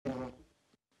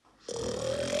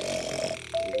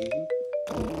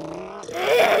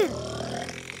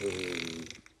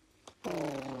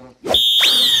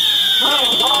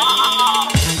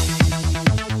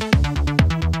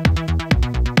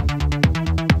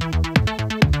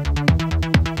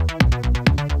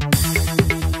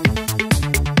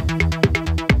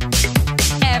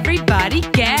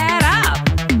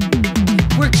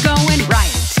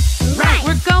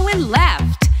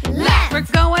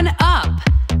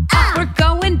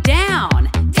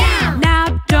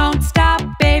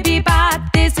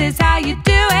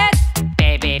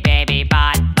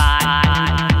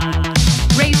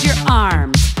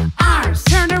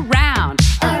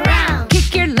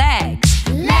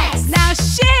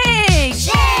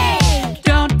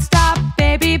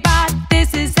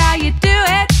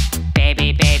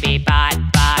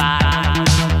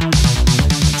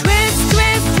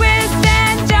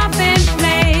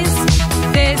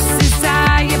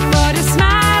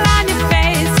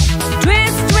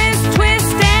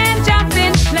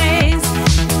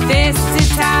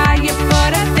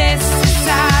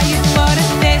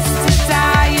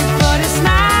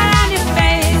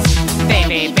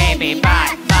baby,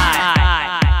 bye,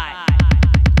 bye.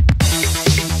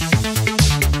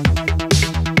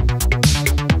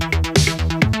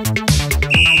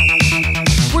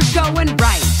 We're going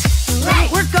right.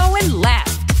 We're going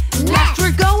left.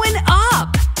 We're going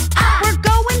up. We're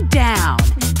going down.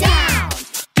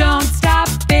 Don't stop,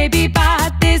 baby,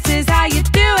 bye. This is how you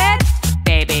do it.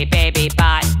 Baby, baby,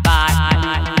 bye,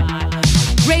 bye.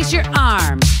 Raise your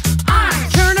arms.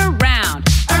 Turn around.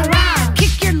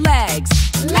 Kick your legs.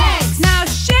 Now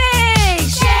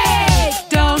shake.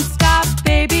 Don't stop,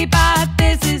 baby, bye.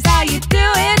 This is how you do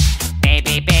it.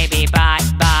 Baby, baby, bye,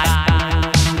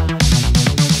 bye.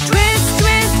 Twist,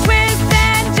 twist, twist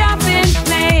and jump in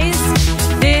place.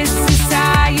 This is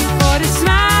how you put a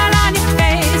smile on your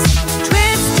face.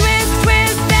 Twist, twist,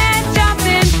 twist and jump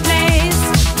in place.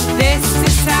 This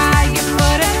is how you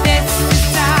put it. This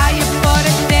is how you put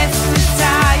it. This is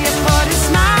how you put a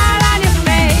smile on your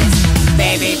face.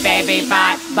 Baby, baby,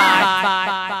 bye, bye.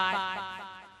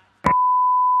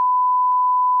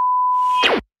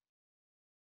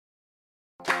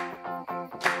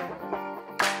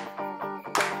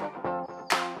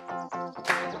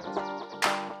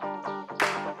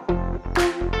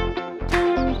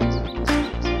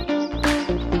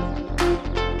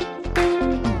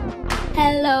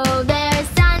 Hello there,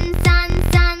 sun, sun,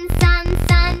 sun, sun,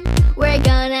 sun. We're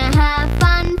gonna have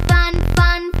fun, fun,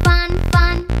 fun, fun,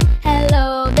 fun.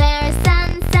 Hello there,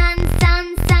 sun, sun,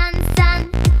 sun, sun,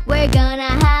 sun. We're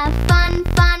gonna have fun,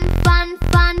 fun, fun,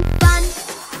 fun, fun.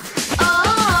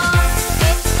 Oh,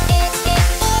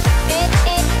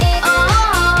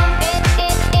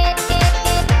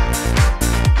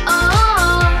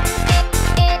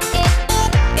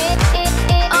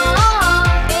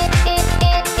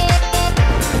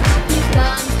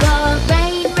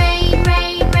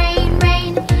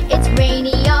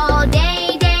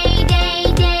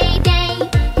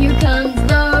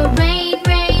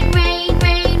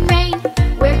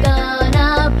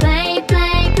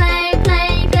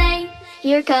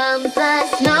 here comes the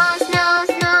snow, snow,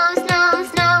 snow, snow,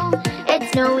 snow.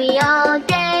 It's snowy all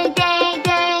day, day,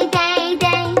 day, day,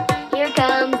 day. Here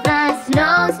comes the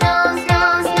snow, snow,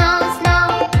 snow, snow,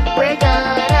 snow. We're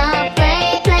gonna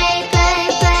play, play, play,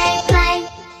 play, play.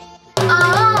 Oh,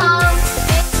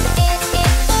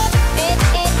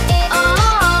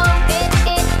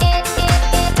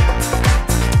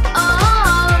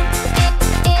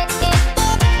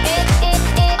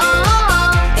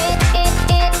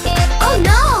 oh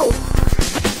no!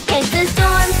 It's the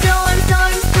storm, storm,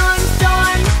 storm, storm,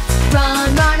 storm.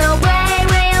 Run, run away,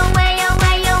 way away,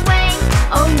 away, away.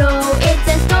 Oh no, it's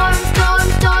a storm, storm,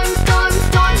 storm, storm,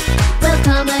 storm. Will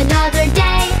come another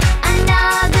day,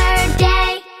 another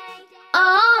day.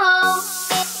 Oh,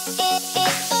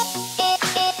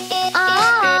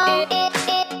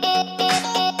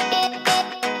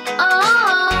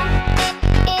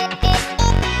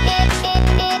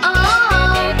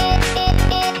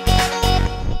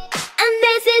 and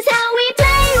this is how we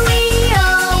play, we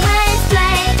always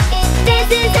play. This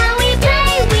is how we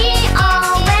play, we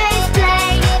always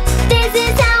play. This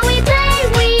is how we play,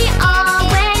 we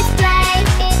always play.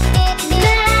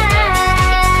 Let's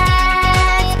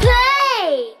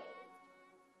play!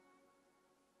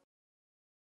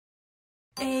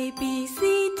 A, B, C,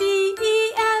 D,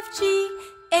 E, F, G,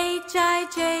 H, I,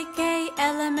 J, K,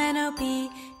 L, M, N, O, P,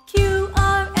 Q,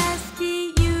 R, S,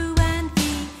 T, U, and V,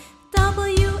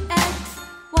 W, X,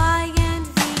 Y, and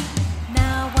Z.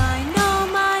 Now I know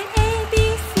my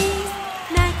ABCs.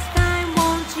 Next time,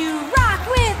 won't you rock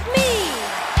with me?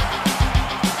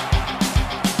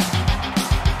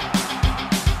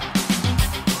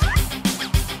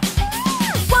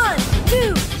 1,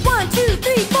 2, 1, 2,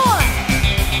 3, 4.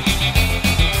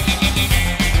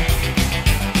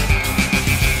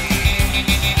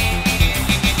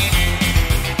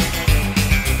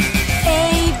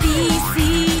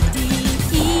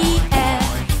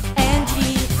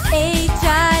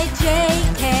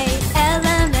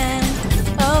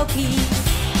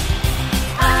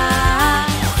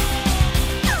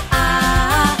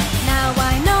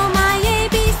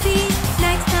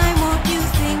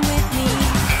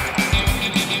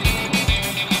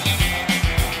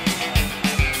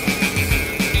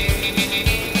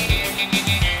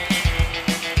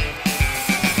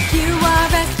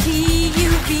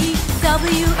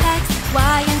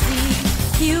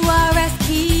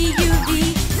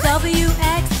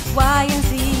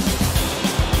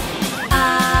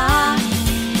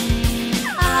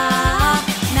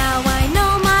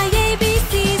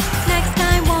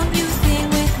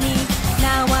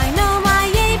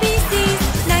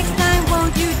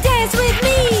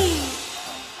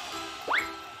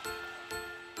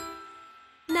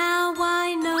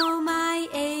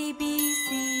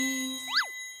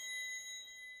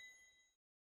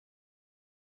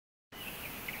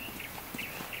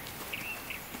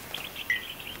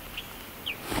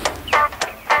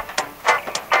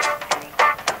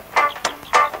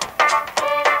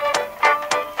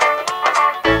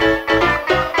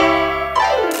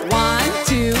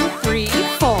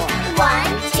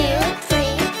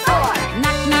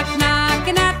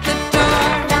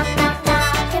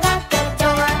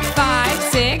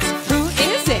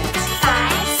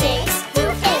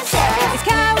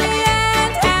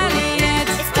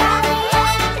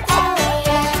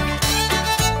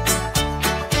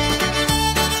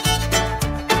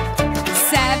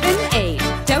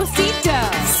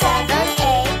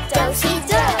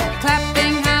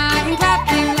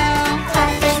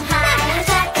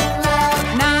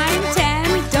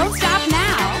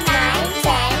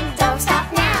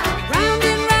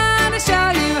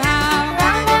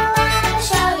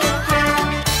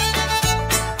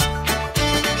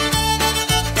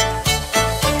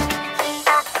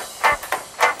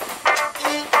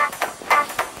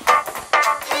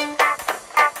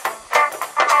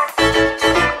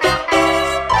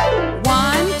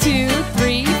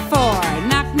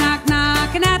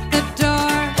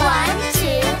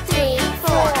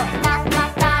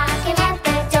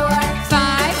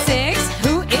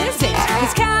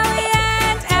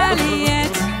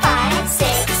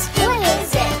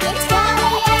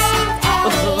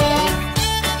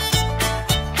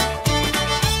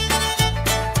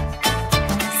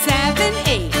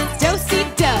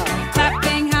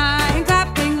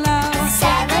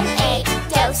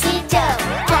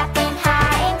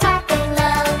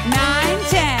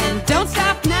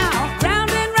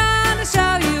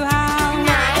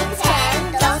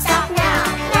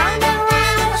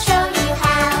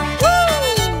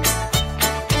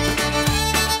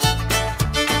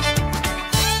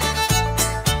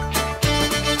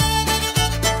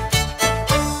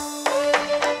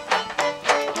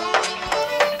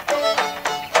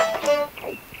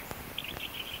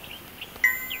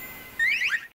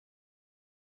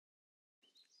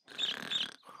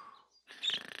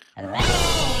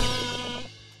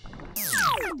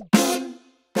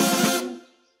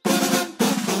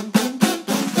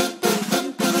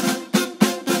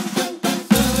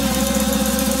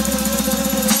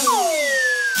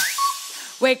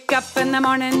 Wake up in the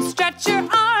morning, stretch your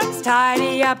arms,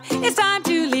 tidy up, it's time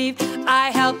to leave. I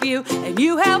help you and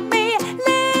you help me.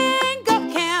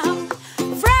 LingoCamp.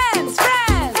 Friends,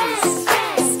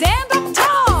 stand up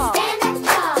tall.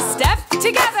 Step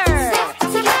together.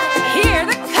 Hear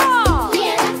the call.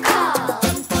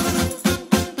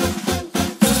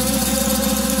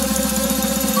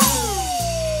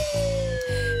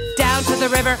 Down to the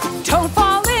river, don't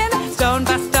fall in. Stone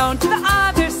by stone to the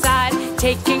other side.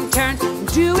 Taking turns,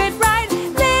 do it right.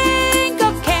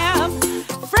 LingoCamp.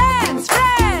 Friends,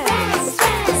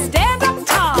 stand up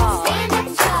tall.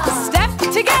 Step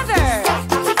together.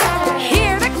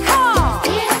 Hear the call.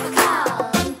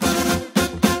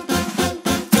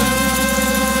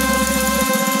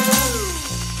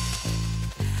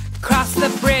 Cross the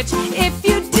bridge if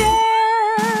you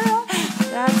dare.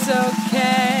 That's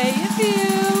okay if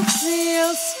you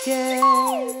feel scared.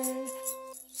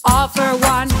 All for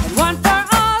one and one for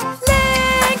all.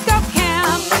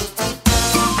 LingoCamp.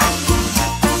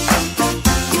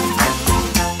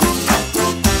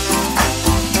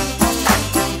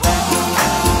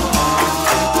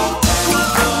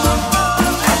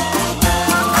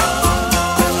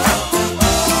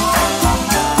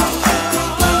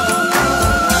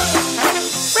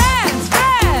 Friends,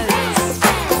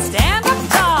 stand up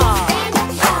tall.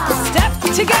 Step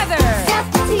together.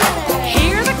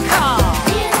 Hear the call.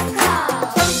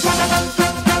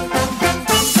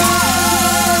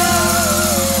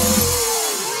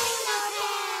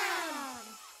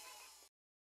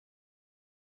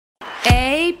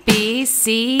 A, B,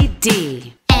 C,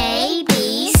 D. A,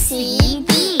 B, C,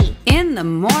 D. In the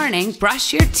morning,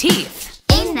 brush your teeth.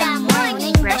 In the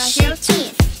morning, brush your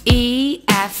teeth. E,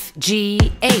 F,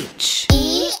 G, H.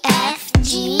 E, F,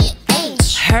 G,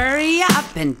 H. Hurry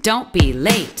up and don't be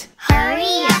late.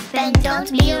 Hurry up and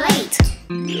don't be late.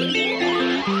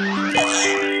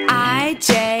 I,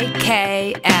 J,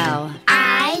 K, L.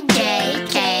 I, J,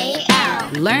 K, L.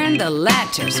 Learn the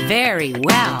letters very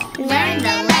well. Learn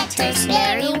the letters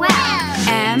very well.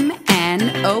 M,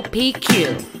 N, O, P,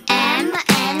 Q. M,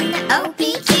 N, O,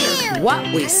 P, Q. What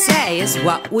we say is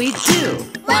what we do.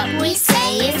 What we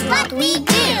say is what we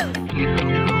do.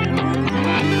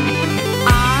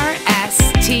 R, S,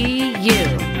 T,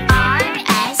 U. R,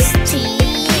 S, T,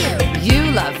 U.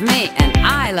 You love me and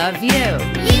I love you.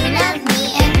 You love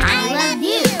me and I love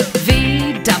you. V,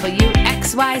 W,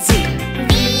 X, Y, Z.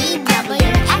 V,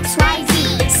 W, X, Y,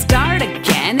 Z. Start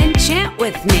again and chant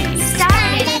with me.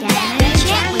 Start again and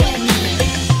chant with me.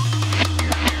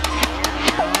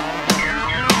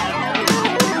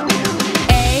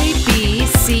 A, B,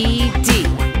 C, D.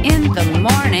 In the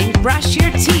morning, brush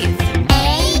your teeth.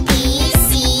 A, B,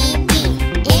 C, D.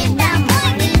 In the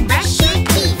morning, brush your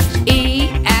teeth. E,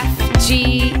 F, G,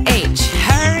 H.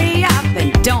 Hurry up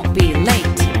and don't be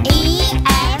late. E,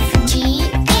 F, G,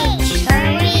 H.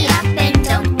 Hurry up and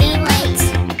don't be late.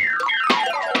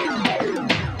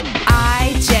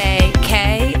 I, J,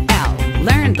 K, L.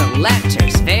 Learn the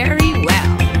letters very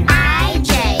well. I,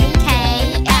 J, K,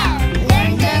 L.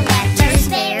 Learn the letters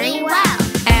very well.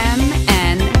 M,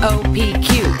 N, O, P, Q.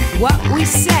 What we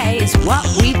say is what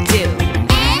we do.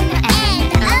 M,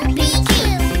 N, O, P, Q.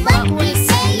 What we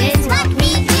say is what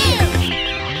we do.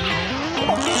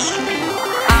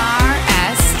 R,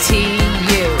 S, T,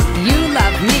 U. You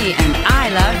love me and I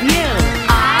love you.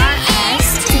 R, S,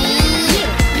 T, U.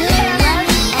 You love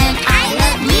me and I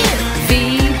love you. V,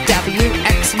 W,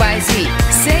 X, Y, Z.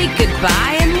 Say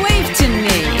goodbye and wave to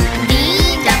me. V,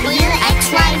 W, X,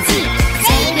 Y, Z.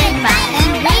 Say goodbye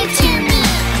and wave to me.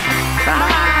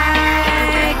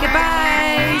 Bye.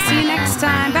 Goodbye. See you next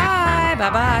time. Bye. Bye.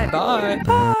 Bye. Bye.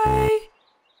 Bye.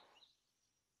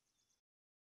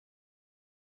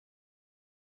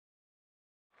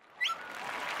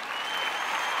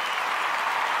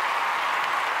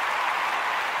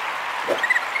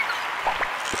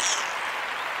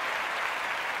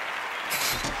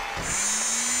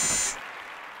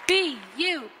 B,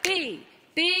 U, B,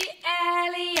 B,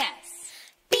 L, E, S.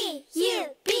 B, U,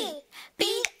 B,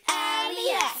 B, L,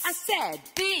 E, S. I said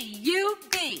B, U,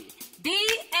 B, B,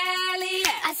 L, E,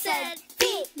 S. I said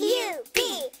B, U,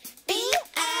 B, B,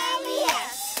 L, E,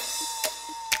 S.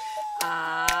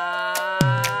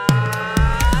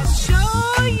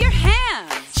 Show your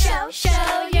hands.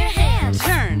 Show your hands.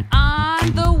 Turn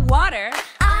on the water.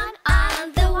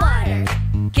 On the water.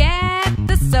 Get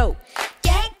the soap.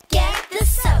 Get the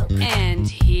soap. And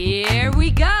here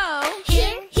we go.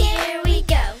 Here we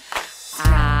go.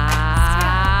 I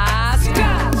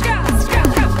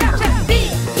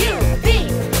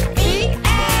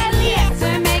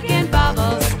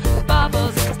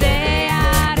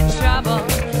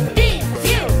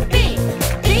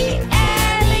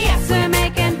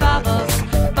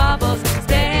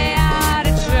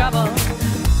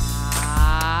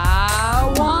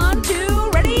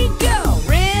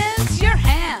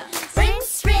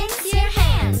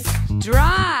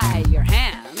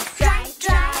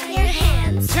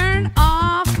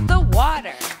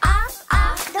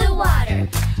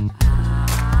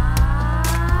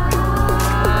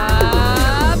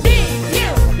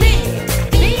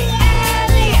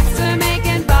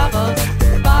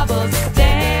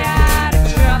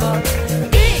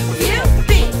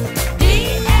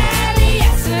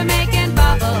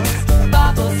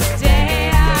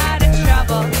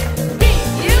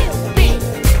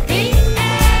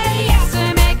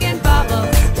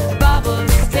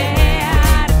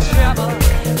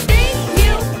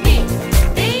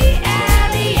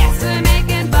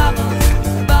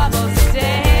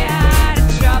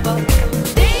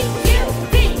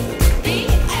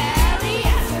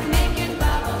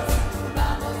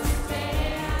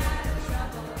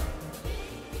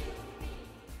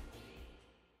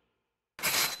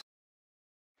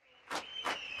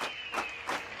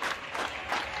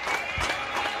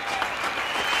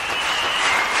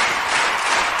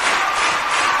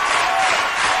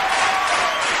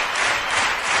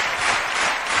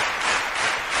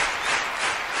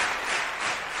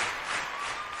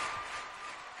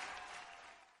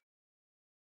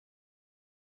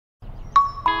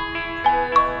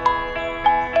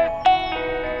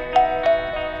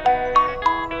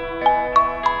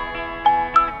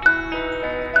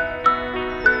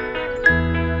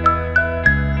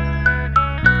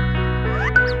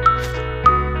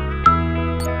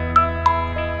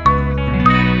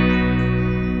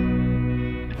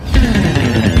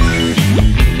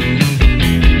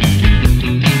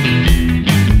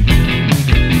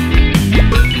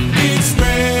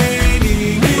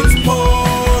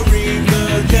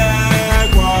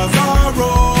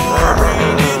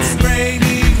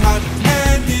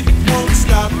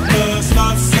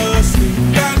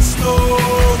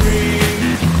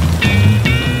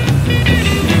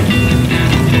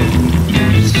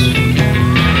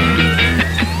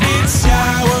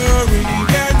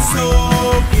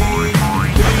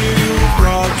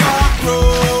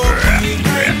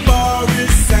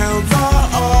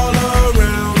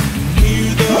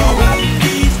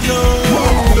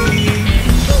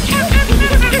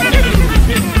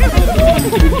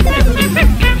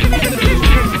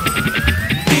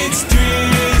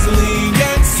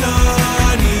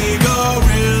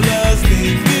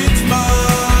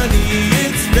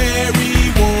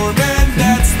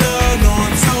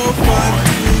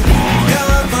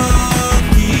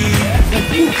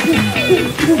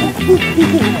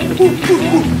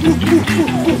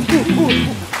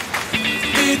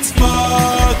It's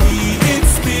foggy,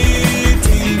 it's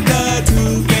spitting, the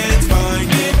toucans find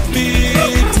it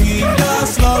fitting. The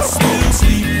sloths will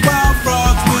sleep while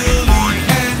frogs will eat,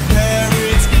 and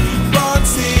parrots keep on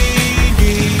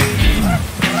singing.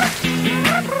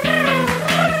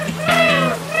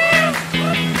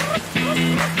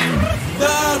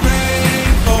 The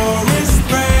rainforest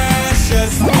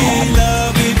precious, we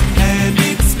love it and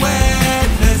its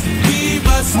wetness. We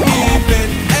must give it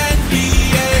and be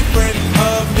a friend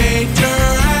of nature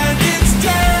and its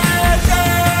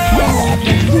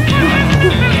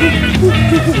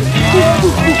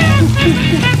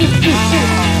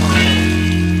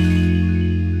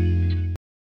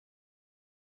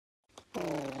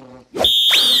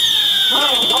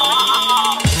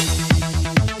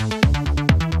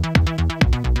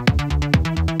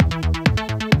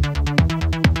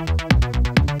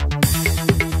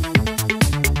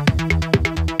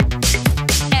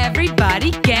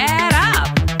Everybody get up.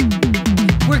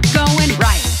 We're going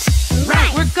right.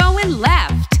 Right. We're going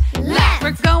left. Left.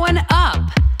 We're going up.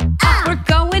 Up. We're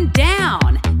going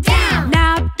down. Down.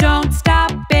 Now don't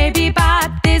stop, baby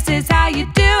bot. This is how you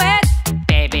do it.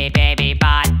 Baby, baby,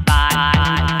 bot,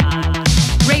 bot.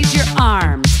 Raise your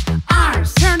arms.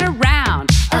 Arms. Turn around.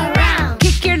 Around.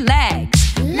 Kick your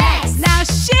legs. Legs. Now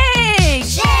shake.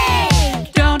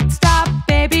 Shake. Don't stop,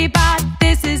 baby bot.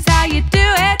 This is how you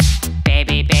do it.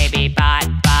 Baby, baby, bot,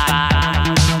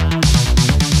 bot.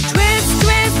 Twist,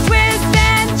 twist, twist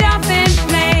and jump in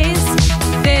place.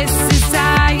 This is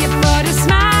how you put a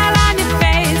smile on your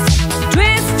face.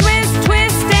 Twist, twist,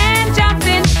 twist and jump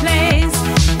in place.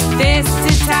 This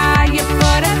is how you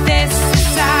put a, this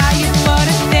is how you put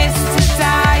a, this is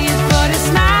how you put a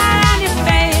smile on your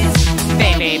face.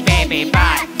 Baby, baby,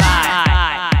 bot, bot.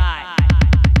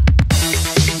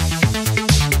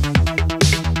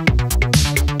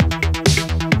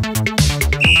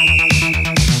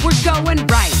 We're going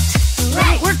right.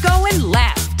 Right. We're going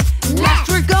left. Left.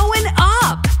 We're going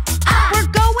up. Up. We're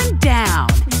going down.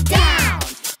 Down.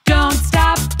 Don't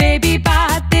stop, baby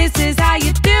bot. This is how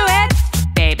you do it.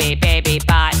 Baby, baby,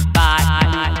 bot, bot.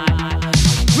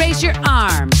 Raise your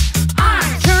arms.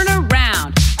 Arms. Turn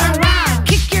around. Around.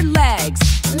 Kick your legs.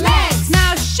 Legs.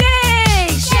 Now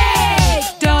shake.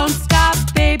 Shake. Don't stop,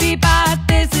 baby bot.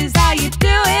 This is how you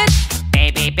do it.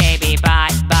 Baby, baby,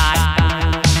 bot, bot.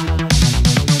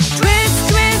 Twist,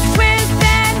 twist, twist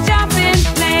and jump in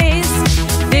place.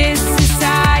 This is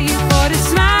how you put a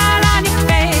smile on your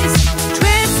face.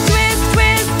 Twist, twist,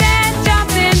 twist and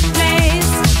jump in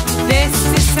place. This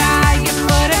is how you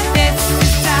put it. This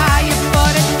is how you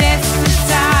put it. This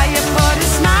is how you put a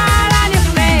smile on your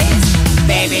face.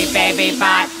 Baby, baby,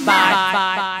 bot, bot,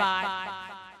 bot.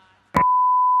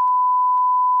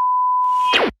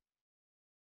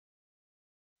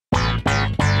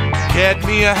 Get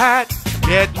me a hat,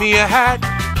 get me a hat,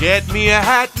 get me a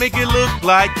hat, make it look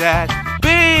like that.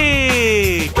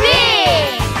 Big!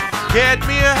 Big. Get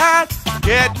me a hat,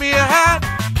 get me a hat,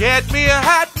 get me a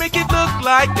hat, make it look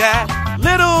like that.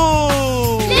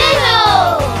 Little!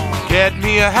 Little. Get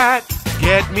me a hat,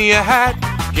 get me a hat,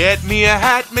 get me a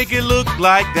hat, make it look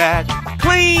like that.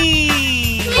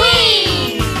 Clean!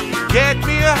 Clean. Get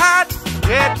me a hat,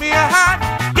 get me a hat,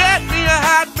 get me a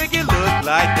hat, make it look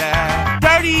like that.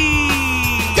 Dirty!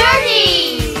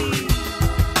 Dirty.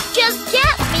 Just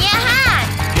get me a hat.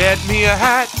 Get me a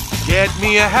hat, get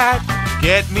me a hat,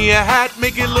 get me a hat,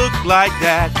 make it look like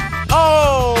that.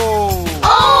 Oh!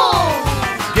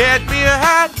 Oh. Get me a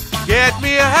hat, get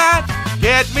me a hat,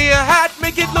 get me a hat,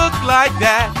 make it look like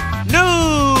that.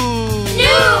 New!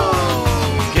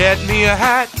 New. Get me a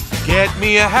hat, get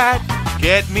me a hat,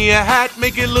 get me a hat,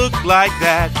 make it look like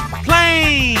that.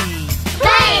 Plain!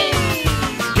 Plain.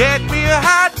 Get me a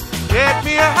hat, get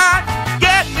me a hat,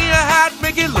 get me a hat,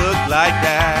 make it look like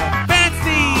that.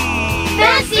 Fancy!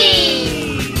 Fancy.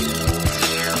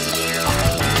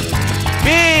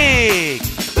 Big!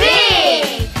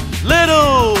 Big.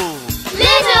 Little!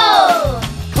 Little.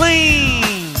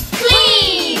 Clean!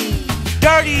 Clean.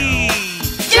 Dirty!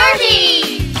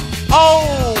 Dirty.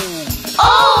 Old!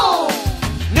 Old.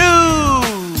 New!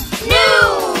 New.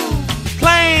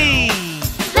 Plain!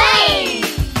 Plain.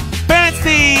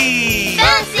 Fancy!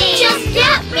 Fancy. Just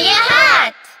get me a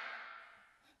hat.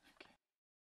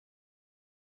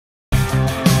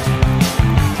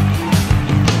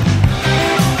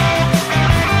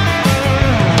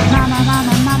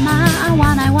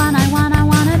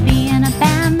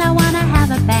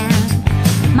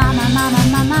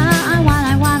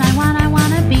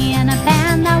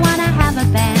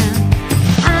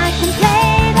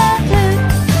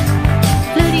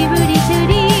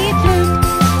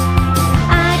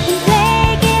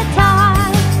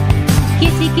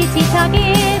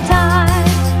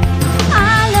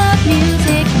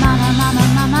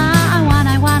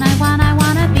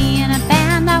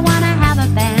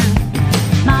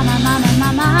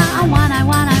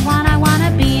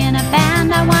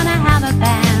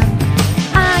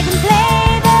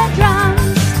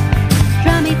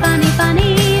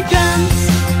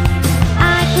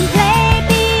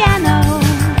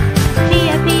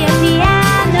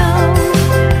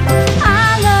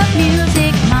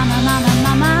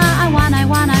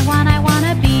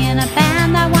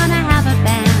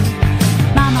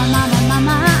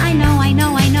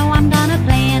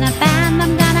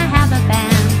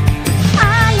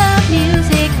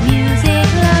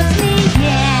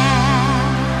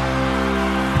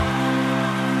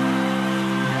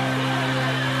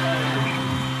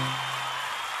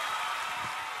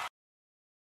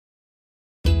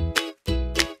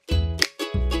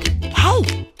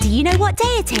 you know what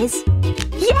day it is?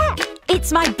 Yeah,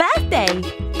 it's my birthday.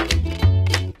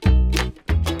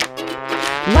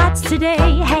 What's today?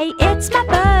 Hey, it's my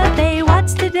birthday.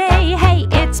 What's today? Hey,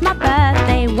 it's my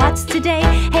birthday. What's today?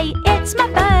 Hey, it's my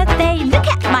birthday. Look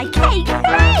at my cake.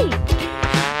 Hooray!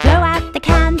 Blow out the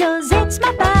candles, it's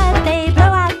my birthday.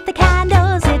 Blow out the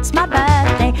candles, it's my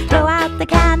birthday. Blow out the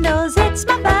candles, it's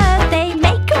my birthday.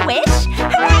 Make a wish.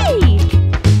 Hooray!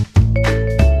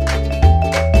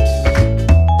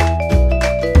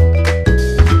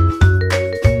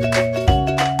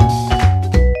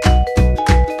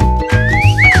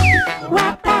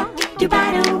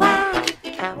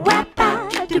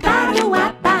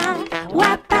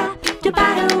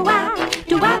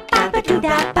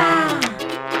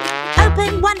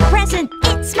 Open one present,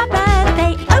 it's my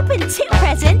birthday. Open two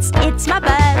presents, it's my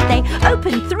birthday.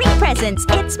 Open three presents,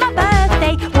 it's my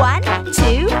birthday. 1, 2,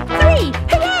 3,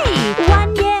 hooray!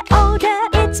 1 year older,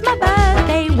 it's my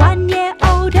birthday. 1 year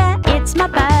older, it's my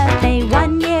birthday.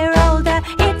 1 year older,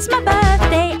 it's my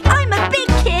birthday. I'm a big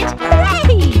kid,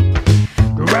 hooray!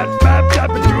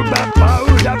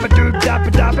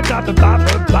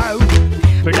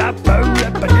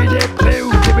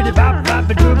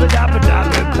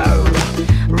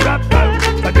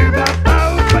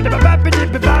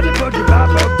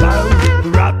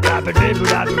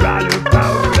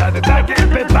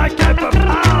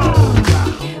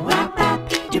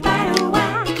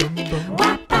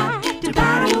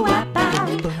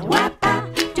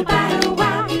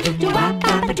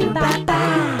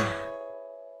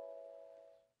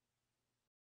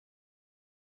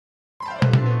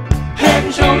 Head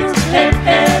and shoulders, head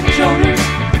and shoulders.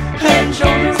 Head and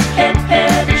shoulders, head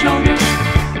and shoulders.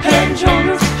 Head and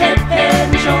shoulders, head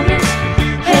and shoulders.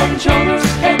 Head and shoulders,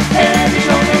 head and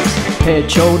shoulders.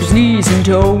 Head, shoulders, knees and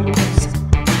toes.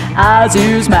 Eyes,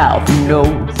 ears, mouth and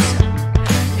nose.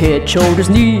 Head, shoulders,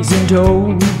 knees and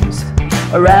toes.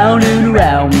 Around and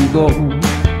around we go.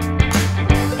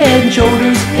 Head and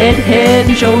shoulders, head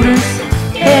and shoulders.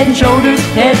 Head and shoulders,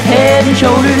 head and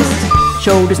shoulders.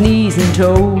 Shoulders, knees and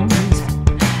toes.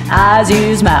 Eyes,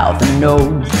 ears, mouth and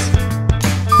nose.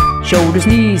 Shoulders,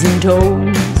 knees and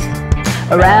toes.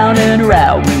 Around and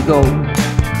around we go.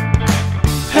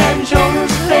 Head and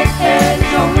shoulders, head and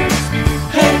shoulders.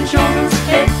 Head and shoulders,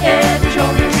 head and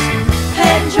shoulders.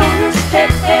 Head and shoulders,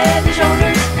 head and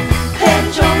shoulders. Head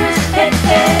and shoulders, head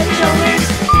and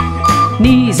shoulders.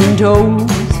 Knees and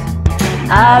toes.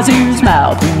 Eyes, ears,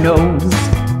 mouth and nose.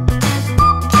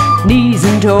 Knees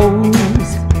and toes.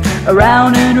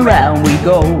 Around and around we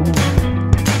go.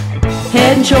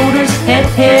 Head and shoulders, head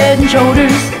and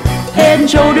shoulders. Head and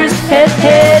shoulders, head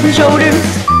and shoulders.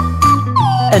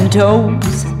 And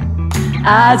toes.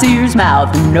 Eyes, ears,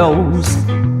 mouth and nose.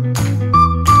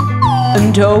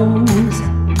 And toes.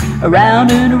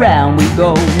 Around and around we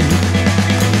go.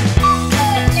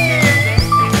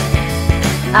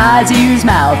 Eyes, ears,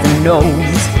 mouth and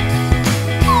nose.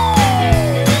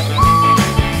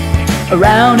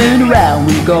 Around and around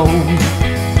we go.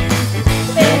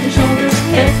 Head and shoulders,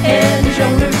 head and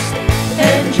shoulders.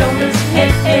 Head and shoulders,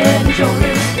 head and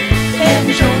shoulders. Head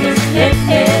and shoulders, head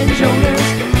and shoulders.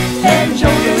 Head and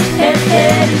shoulders, head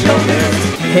and shoulders.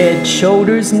 Head,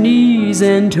 shoulders, knees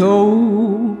and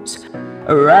toes.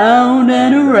 Around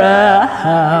and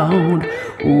around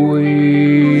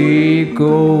we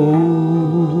go.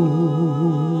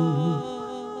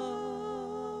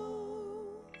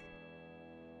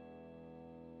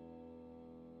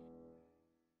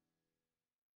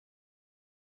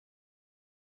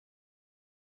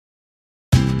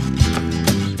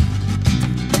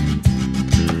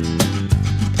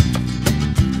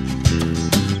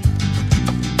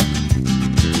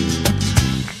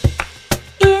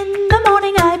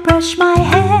 Brush my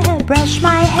hair, brush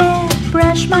my hair,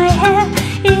 brush my hair.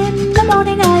 In the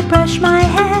morning I brush my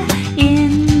hair.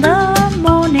 In the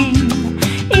morning.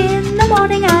 In the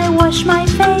morning I wash my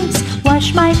face,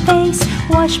 wash my face,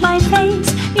 wash my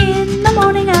face. In the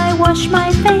morning I wash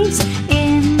my face.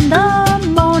 In the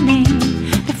morning.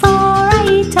 Before I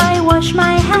eat I wash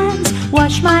my hands,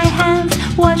 wash my hands,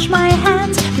 wash my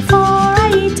hands. Before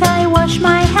I eat I wash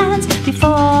my hands. Before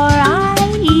I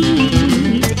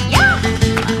eat.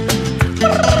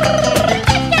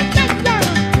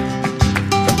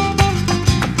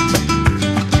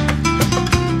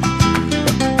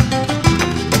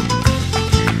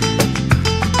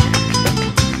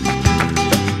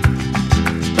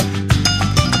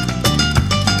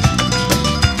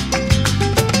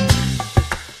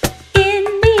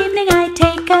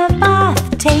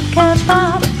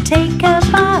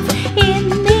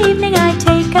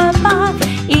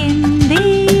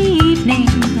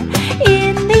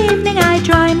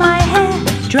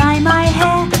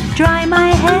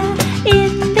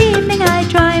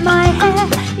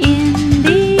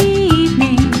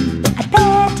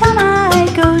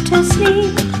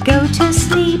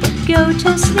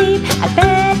 to sleep. At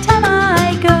bedtime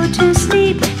I go to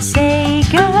sleep. Say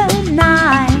good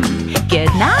night.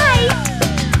 Good night.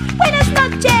 Buenas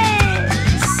noches.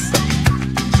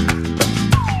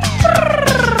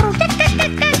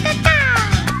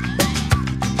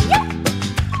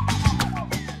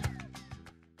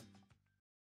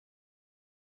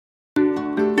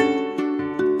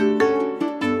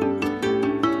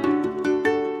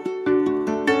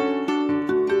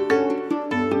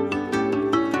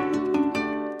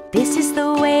 This is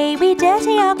the way we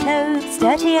dirty our clothes,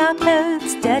 dirty our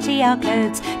clothes, dirty our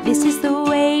clothes. This is the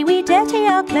way we dirty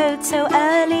our clothes so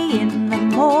early in the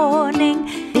morning.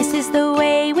 This is the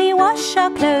way we wash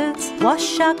our clothes,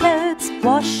 wash our clothes,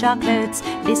 wash our clothes.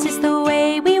 This is the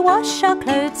way we wash our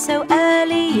clothes so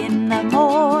early in the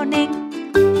morning.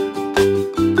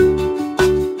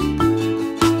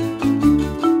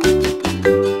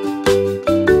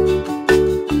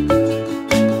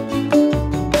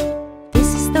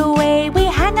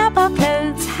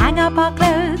 Our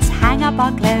clothes, hang up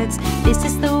our clothes. This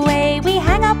is the way we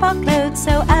hang up our clothes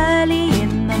so early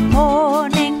in the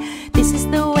morning. This is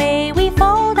the way we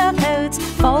fold our clothes,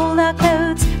 fold our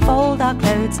clothes, fold our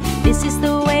clothes. This is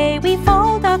the way we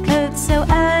fold our clothes so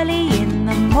early in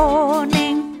the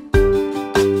morning.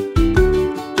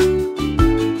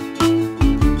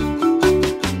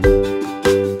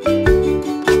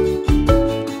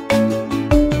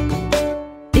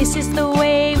 This is the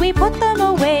way we put them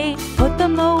away, put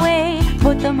them away,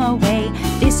 put them away.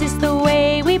 This is the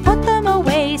way we put them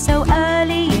away so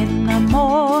early in the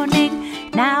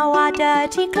morning. Now our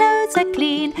dirty clothes are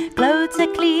clean, clothes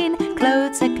are clean,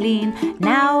 clothes are clean.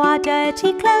 Now our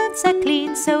dirty clothes are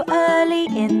clean so early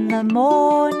in the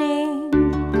morning.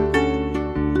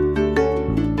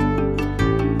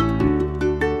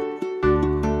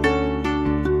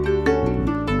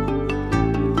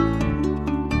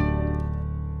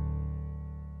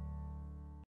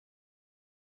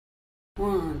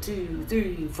 One, two,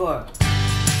 three, four.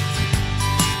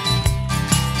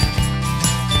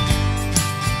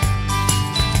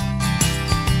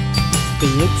 The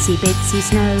itsy bitsy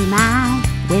snowman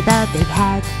with a big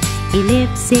head. He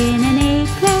lives in an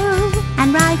igloo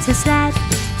and rides a sled.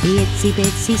 The itsy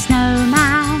bitsy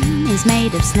snowman is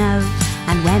made of snow,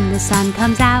 and when the sun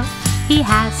comes out, he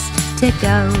has to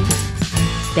go.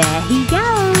 There he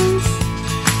goes,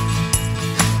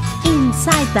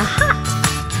 inside the hut,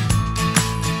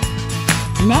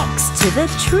 next to the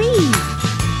tree,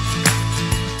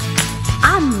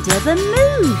 under the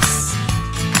moose.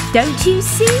 Don't you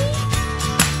see?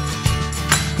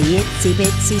 The itsy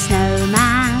bitsy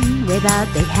snowman with a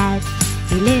big head.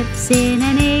 He lives in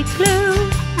an igloo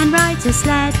and rides a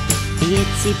sled. The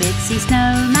itsy bitsy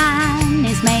snowman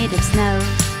is made of snow,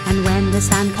 and when the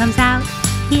sun comes out,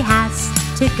 he has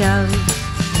to go.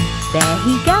 There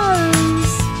he goes,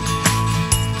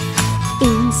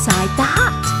 inside the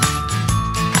hut,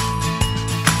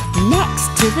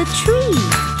 next to the tree,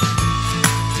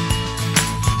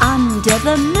 under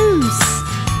the moose.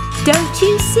 Don't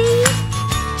you see?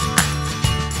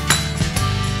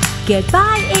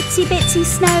 Goodbye, itsy bitsy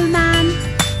snowman.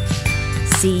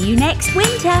 See you next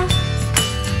winter.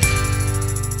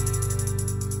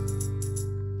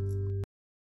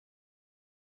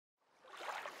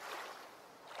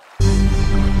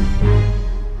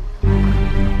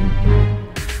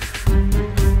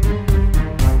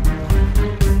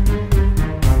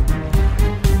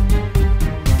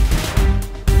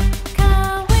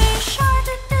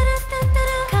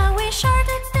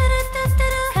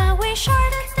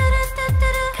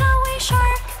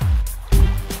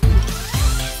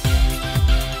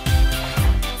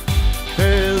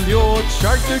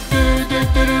 Shark do do do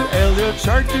do do, Elliot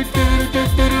shark do do do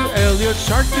do do, Elliot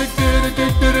shark do do do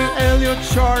do do, Elliot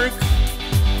shark.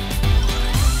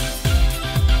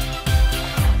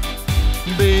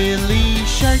 Billy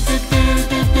shark do do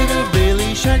do do do,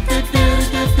 Billy shark do do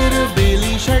do do do,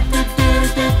 Billy shark do do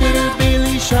do do do,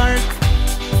 Billy shark.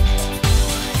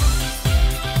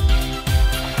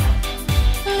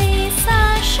 Lisa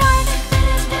shark,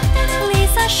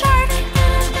 Lisa shark,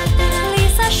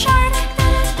 Lisa shark,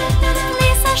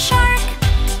 Lisa shark.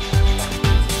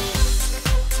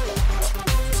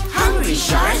 Hungry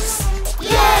sharks?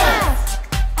 Yeah!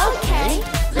 Okay,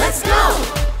 let's go!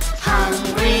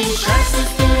 Hungry sharks,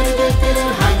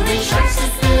 hungry sharks,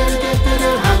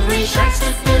 hungry sharks,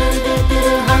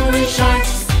 hungry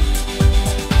sharks.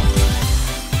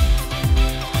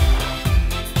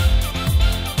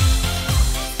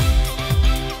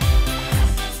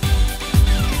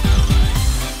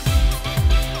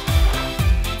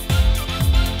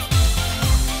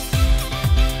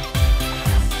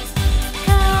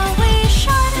 Can we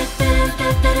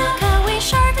shark?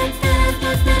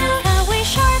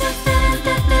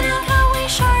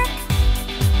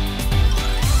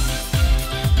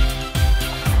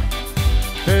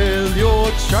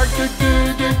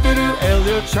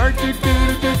 Shark, do do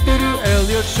do do do do.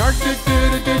 Elliot Shark, do do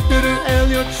do do do do.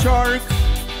 Elliot Shark.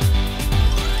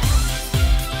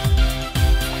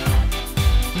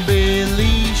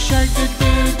 Billy Shark, do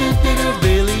do do do do.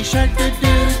 Billy Shark, do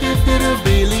do do do do.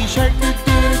 Billy Shark, do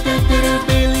do do do do.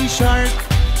 Billy Shark.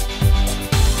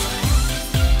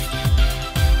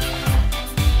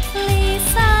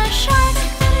 Lisa Shark,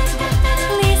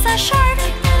 Lisa Shark,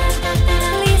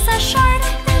 Lisa Shark,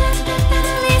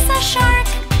 Lisa Shark.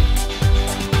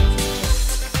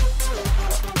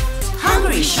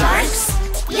 Hungry sharks?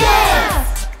 Yeah!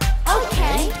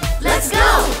 Okay, let's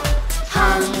go!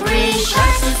 Hungry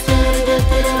sharks,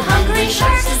 hungry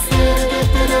sharks,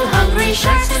 hungry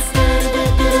sharks,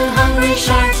 hungry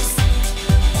sharks.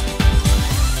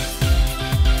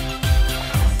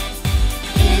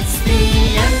 It's the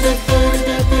end of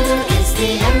it's the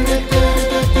end of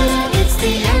it's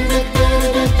the end of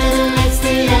it's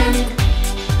the end.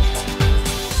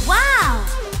 Wow!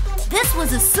 This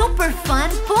was a super fun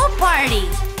pool party!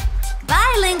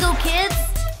 Bye, Lingo Kids!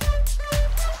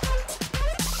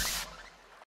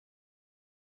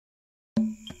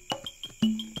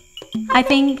 I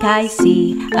think I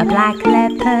see a black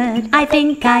leopard. I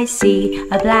think I see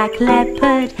a black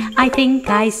leopard. I think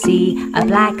I see a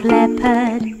black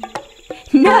leopard.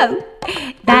 No,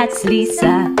 that's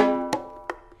Lisa.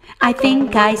 I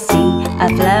think I see a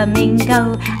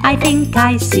flamingo. I think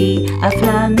I see a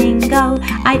flamingo.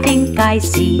 I think I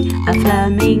see a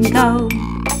flamingo.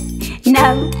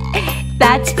 No,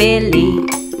 that's Billy.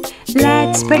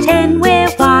 Let's pretend we're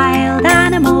wild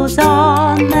animals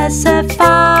on the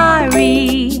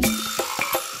safari.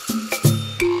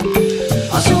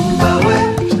 Azumbawe,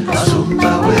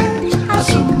 Azumbawe,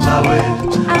 Azumbawe,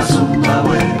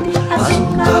 Azumbawe,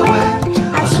 Azumbawe,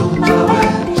 Azumbawe,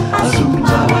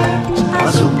 Azumbawe,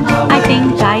 Azumbawe. I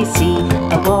think I see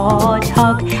a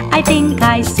warthog. I think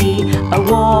I see a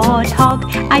warthog.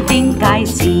 I think I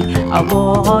see a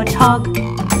warthog.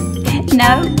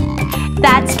 No,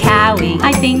 that's Cowie.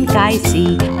 I think I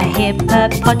see a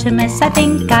hippopotamus. I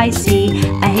think I see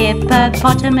a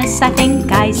hippopotamus. I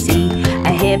think I see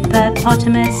a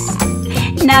hippopotamus.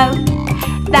 No,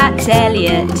 that's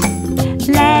Elliot.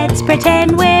 Let's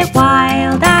pretend we're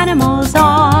wild animals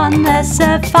on the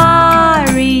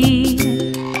safari.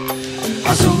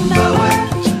 Azumbawe,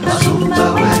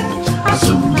 Azumbawe,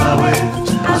 Azumbawe,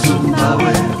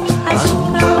 Azumbawe,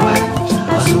 Azumbawe,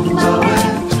 Azumbawe,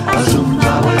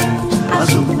 Azumbawe,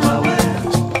 Azumbawe.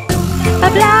 A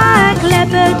black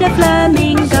leopard, a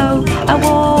flamingo, a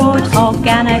warthog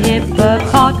and a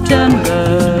hippopotamus.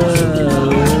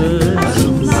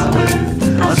 Azumbawe,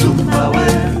 Azumbawe,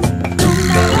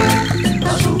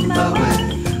 Azumbawe,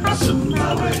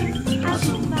 Azumbawe,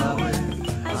 Azumbawe,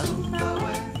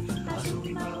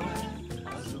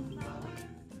 Azumbawe,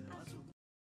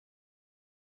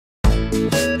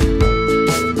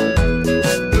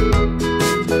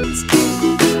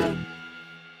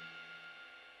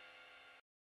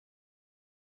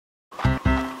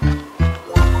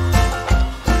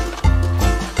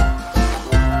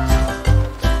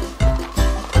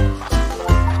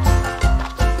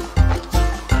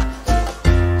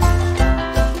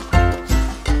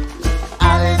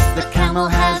 Alice the camel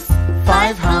has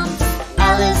 5 humps.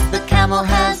 Alice the camel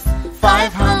has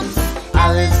 5 humps.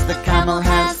 Alice the camel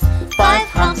has 5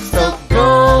 humps. So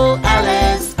go,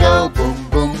 Alice, go, boom,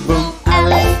 boom, boom.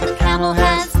 Alice the camel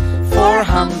has 4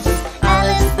 humps.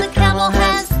 Alice the camel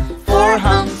has 4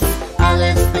 humps.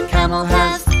 Alice the camel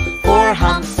has 4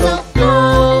 humps. So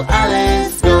go,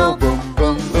 Alice, go, boom,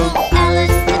 boom, boom.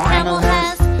 Alice the camel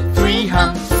has 3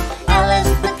 humps.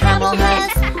 Alice the camel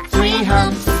has 3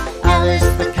 humps. Alice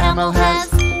the camel has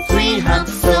 3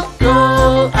 humps. So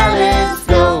go, Alice,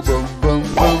 go, boom, boom,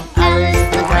 boom. Alice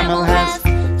the camel has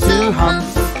 2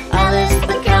 humps. Alice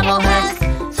the camel has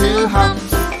 2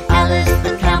 humps. Alice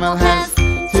the camel has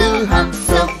 2 humps.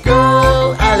 So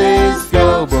go, Alice,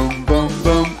 go, boom, boom,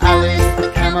 boom. Alice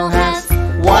the camel has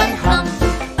 1 hump.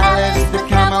 Alice the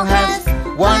camel has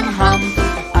 1 hump.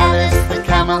 Alice the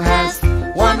camel has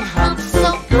 1 hump.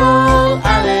 So go,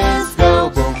 Alice, go,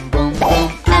 boom, boom,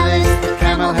 boom. Alice the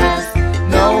camel has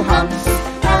no humps.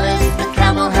 Alice the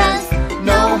camel has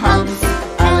no humps.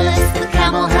 Alice the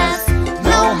camel has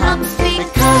no humps.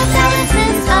 Because Alice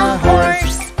is a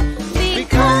horse.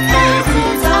 Because Alice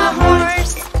is a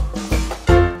horse.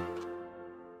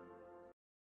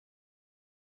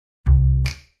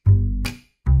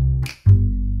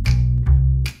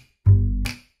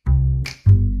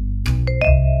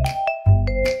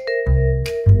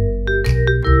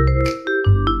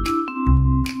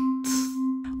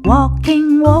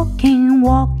 Walking, walking,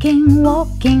 walking,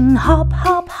 walking, hop,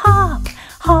 hop, hop,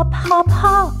 hop, hop,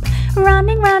 hop.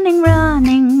 Running, running,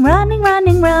 running,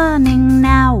 running, running, running.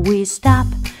 Now we stop,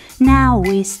 now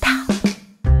we stop.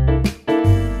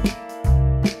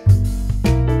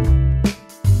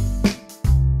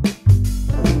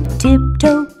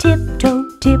 Tiptoe,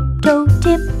 tiptoe, tiptoe,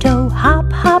 tiptoe,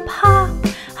 hop, hop, hop,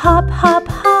 hop, hop,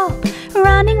 hop.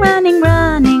 Running, running,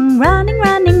 running, running,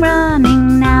 running,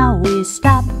 running. Now we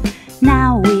stop,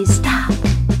 now we stop.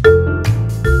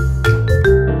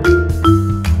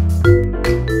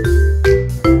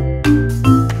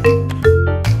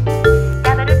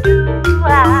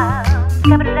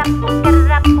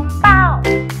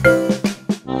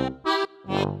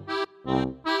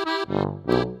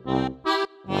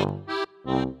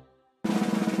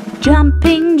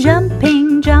 Jumping,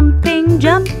 jumping, jumping,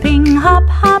 jumping, hop,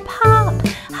 hop, hop,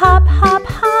 hop, hop,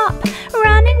 hop.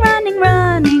 Running, running,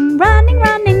 running, running,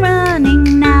 running,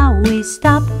 running. Now we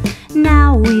stop,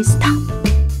 now we stop.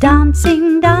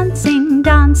 Dancing, dancing,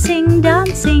 dancing,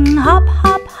 dancing, hop,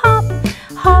 hop, hop,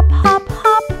 hop, hop,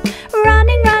 hop.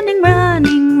 Running, running,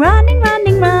 running, running,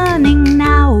 running, running.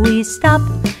 Now we stop,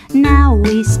 now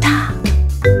we stop.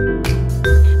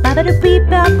 Ba-ba-da-beep,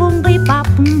 ba-boom, beep,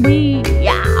 ba-boom, beep,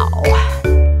 yow.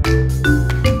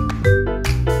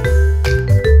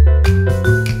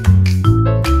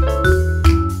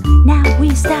 Now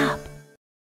we stop.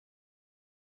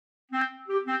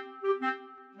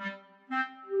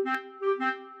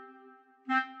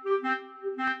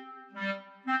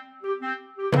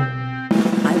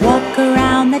 I walk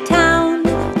around the town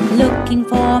looking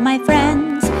for my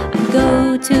friends. I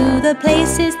go to the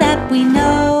places that we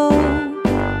know.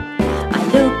 I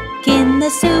look in the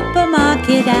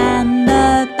supermarket and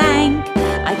the bank.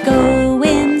 I go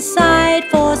inside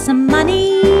for some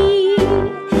money.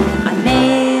 I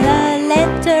mail a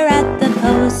letter at the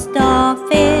post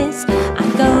office. I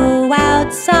go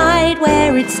outside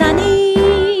where it's sunny.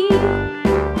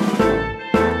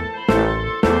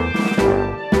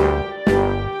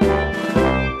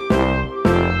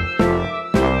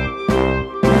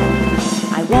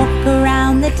 I walk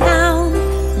around the town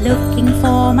looking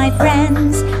for my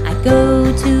friends. I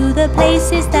go to the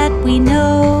places that we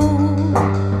know.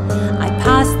 I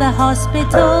pass the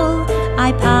hospital,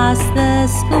 I pass the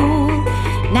school.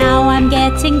 Now I'm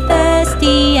getting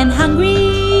thirsty and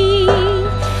hungry.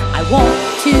 I walk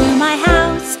to my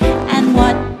house and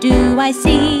what do I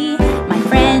see? My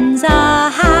friends are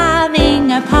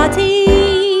having a party.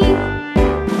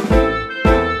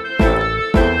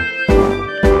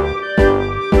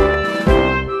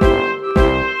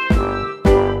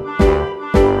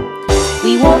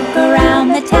 We walk around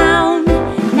the town,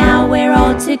 now we're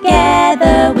all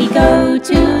together. We go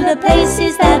to the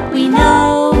places that we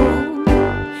know.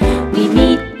 We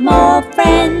meet more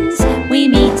friends, we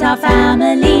meet our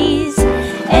families.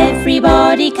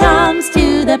 Everybody comes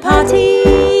to the party.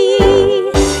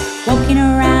 Walking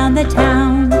around the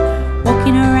town,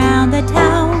 walking around the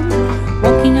town,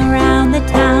 walking around the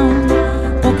town,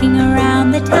 walking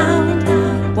around the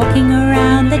town, walking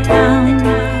around the town,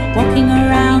 walking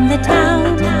around the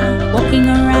town, walking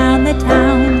around the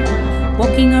town,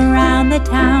 walking around the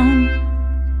town.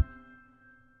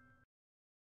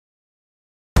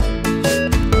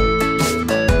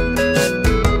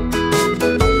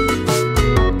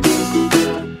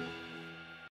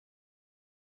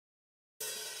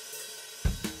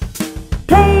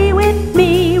 Play with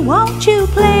me, won't you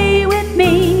play with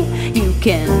me? You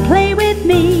can play